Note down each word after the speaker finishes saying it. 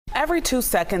Every 2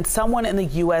 seconds, someone in the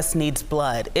U.S. needs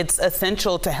blood. It's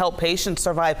essential to help patients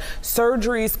survive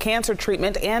surgeries, cancer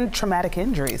treatment, and traumatic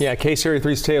injuries. Yeah, KCRA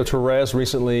 3's Teo Torres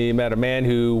recently met a man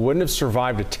who wouldn't have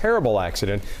survived a terrible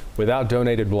accident without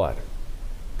donated blood.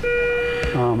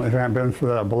 If it hadn't been for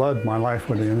that blood, my life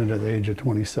would have ended at the age of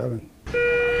 27.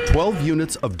 12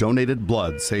 units of donated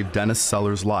blood saved Dennis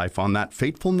Seller's life on that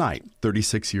fateful night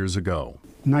 36 years ago.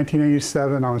 In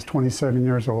 1987, I was 27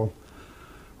 years old.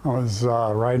 I was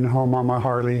riding home on my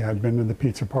Harley. I'd been to the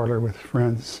pizza parlor with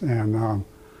friends, and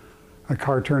a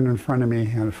car turned in front of me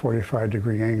at a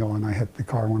 45-degree angle, and I hit the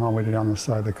car, went all the way down the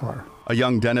side of the car. A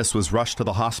young Dennis was rushed to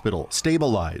the hospital,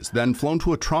 stabilized, then flown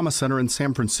to a trauma center in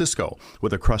San Francisco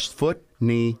with a crushed foot,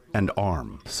 knee, and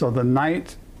arm. So the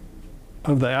night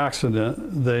of the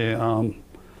accident, they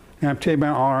amputated my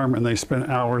arm, and they spent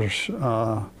hours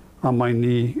on my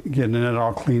knee, getting it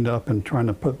all cleaned up and trying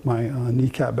to put my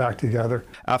kneecap back together.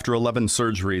 After 11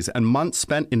 surgeries and months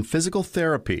spent in physical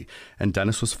therapy, and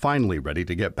Dennis was finally ready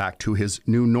to get back to his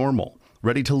new normal,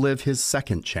 ready to live his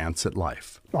second chance at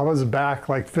life. I was back,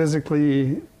 like,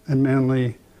 physically and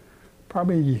mentally,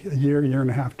 probably a year and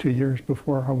a half, 2 years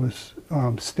before I was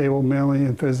stable mentally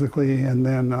and physically, and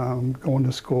then going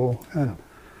to school and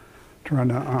trying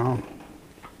to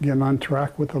get on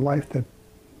track with the life that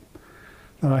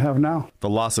I have now. The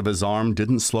loss of his arm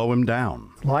didn't slow him down.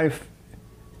 Life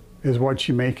is what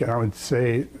you make it. I would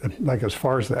say, like, as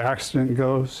far as the accident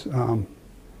goes,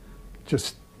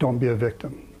 just don't be a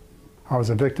victim. I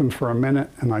was a victim for a minute,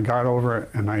 and I got over it,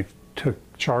 and I took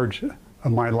charge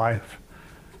of my life,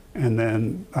 and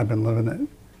then I've been living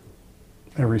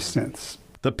it ever since.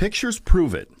 The pictures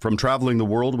prove it, from traveling the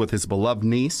world with his beloved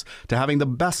niece to having the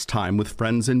best time with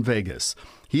friends in Vegas.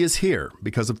 He is here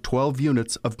because of 12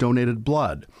 units of donated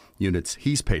blood, units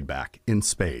he's paid back in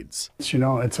spades. You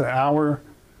know, it's an hour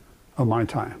of my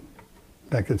time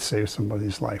that could save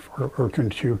somebody's life or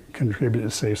contribute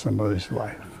to save somebody's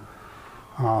life.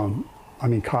 I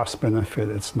mean, cost benefit,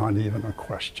 it's not even a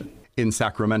question. In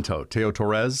Sacramento, Teo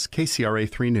Torres, KCRA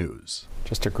 3 News.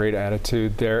 Just a great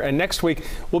attitude there. And next week,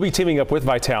 we'll be teaming up with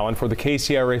Vitalin for the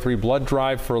KCRA 3 Blood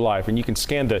Drive for Life. And you can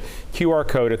scan the QR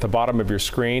code at the bottom of your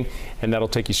screen, and that'll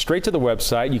take you straight to the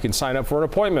website. You can sign up for an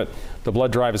appointment. The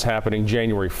blood drive is happening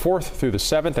January 4th through the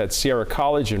 7th at Sierra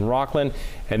College in Rockland,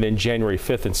 and then January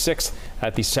 5th and 6th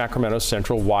at the Sacramento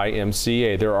Central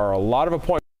YMCA. There are a lot of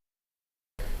appointments.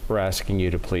 We're asking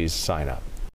you to please sign up.